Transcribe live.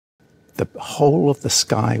the whole of the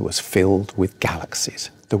sky was filled with galaxies.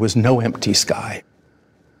 There was no empty sky.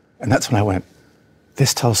 And that's when I went,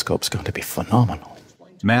 this telescope's going to be phenomenal.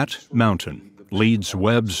 Matt Mountain leads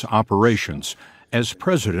Webb's operations as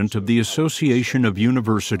president of the Association of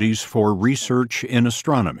Universities for Research in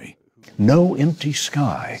Astronomy. No empty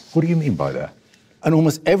sky. What do you mean by that? And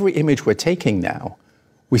almost every image we're taking now,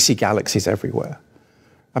 we see galaxies everywhere.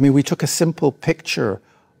 I mean, we took a simple picture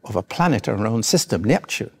of a planet in our own system,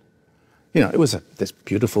 Neptune. You know, it was this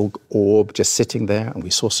beautiful orb just sitting there, and we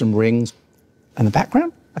saw some rings. And the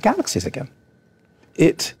background are galaxies again.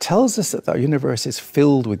 It tells us that our universe is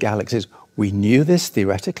filled with galaxies. We knew this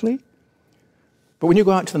theoretically. But when you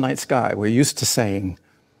go out to the night sky, we're used to saying,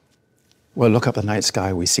 well, look up the night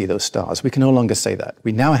sky, we see those stars. We can no longer say that.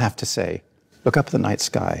 We now have to say, look up at the night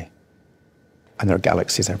sky, and there are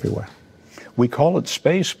galaxies everywhere. We call it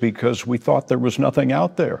space because we thought there was nothing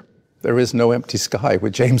out there. There is no empty sky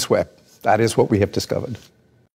with James Webb. That is what we have discovered.